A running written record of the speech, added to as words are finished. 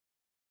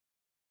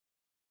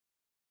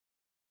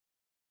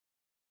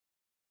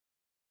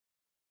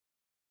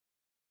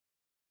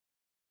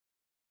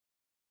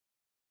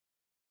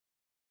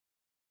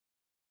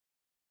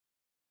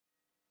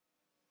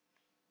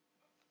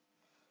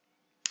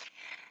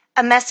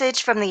A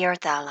message from the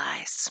Earth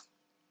Allies.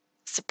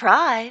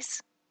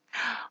 Surprise!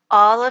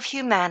 All of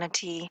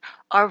humanity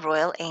are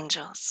royal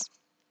angels.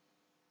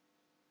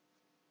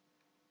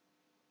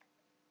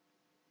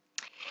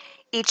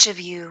 Each of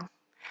you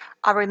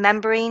are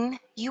remembering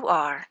you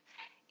are,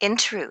 in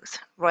truth,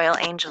 royal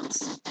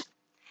angels,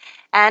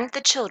 and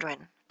the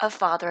children of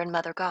Father and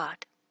Mother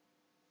God.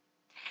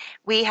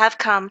 We have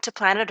come to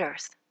planet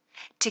Earth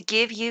to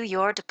give you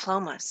your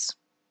diplomas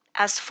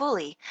as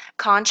fully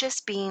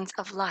conscious beings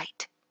of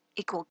light,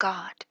 equal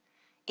God,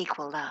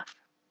 equal love.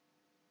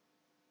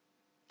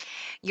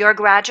 Your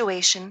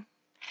graduation,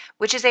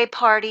 which is a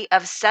party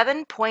of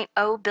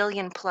 7.0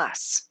 billion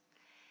plus,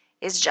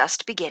 is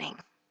just beginning.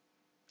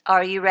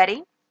 Are you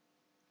ready?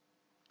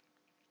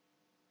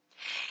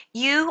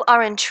 You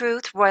are in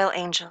truth royal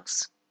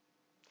angels.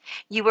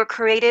 You were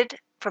created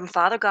from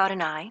Father God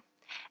and I,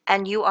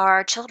 and you are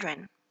our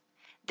children.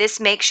 This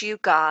makes you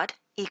God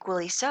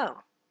equally so.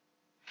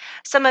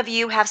 Some of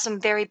you have some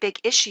very big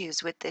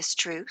issues with this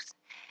truth,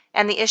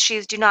 and the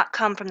issues do not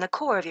come from the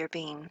core of your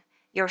being,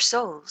 your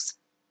souls,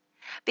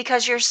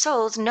 because your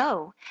souls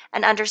know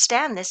and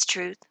understand this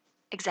truth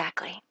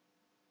exactly.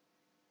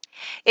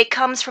 It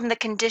comes from the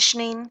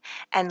conditioning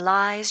and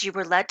lies you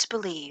were led to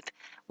believe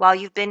while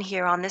you've been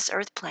here on this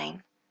earth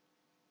plane,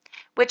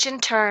 which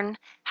in turn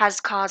has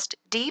caused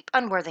deep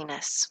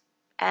unworthiness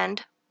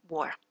and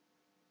war,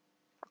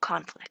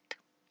 conflict.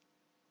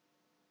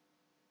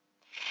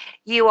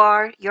 You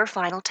are your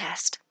final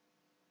test.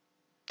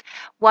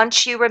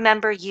 Once you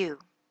remember you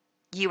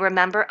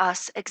remember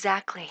us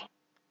exactly.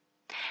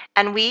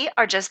 And we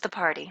are just the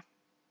party.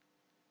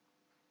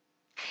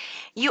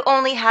 You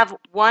only have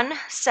one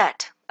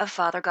set of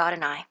Father God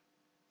and I,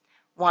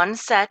 one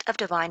set of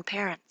divine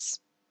parents.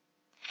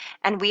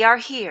 And we are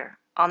here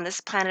on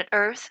this planet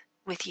Earth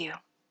with you.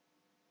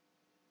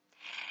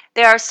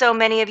 There are so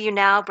many of you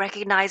now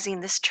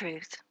recognizing this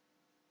truth.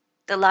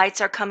 The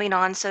lights are coming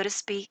on, so to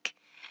speak,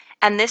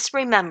 and this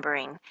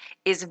remembering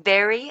is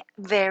very,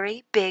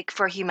 very big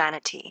for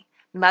humanity,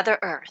 Mother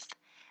Earth,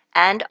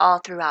 and all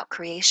throughout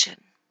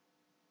creation.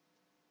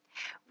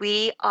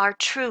 We are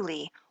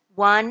truly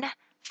one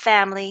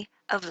family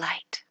of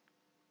light.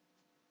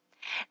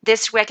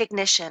 This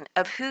recognition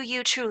of who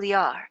you truly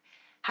are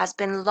has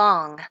been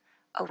long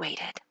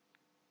awaited.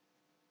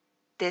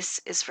 This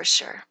is for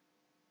sure.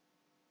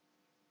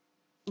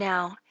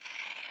 Now,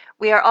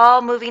 we are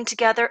all moving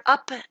together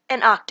up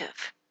an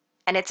octave,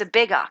 and it's a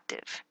big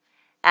octave,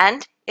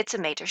 and it's a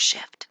major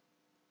shift.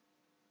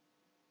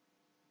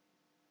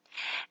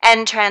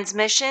 And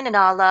transmission in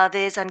all love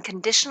is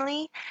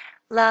unconditionally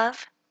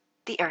love,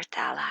 the Earth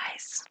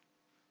Allies.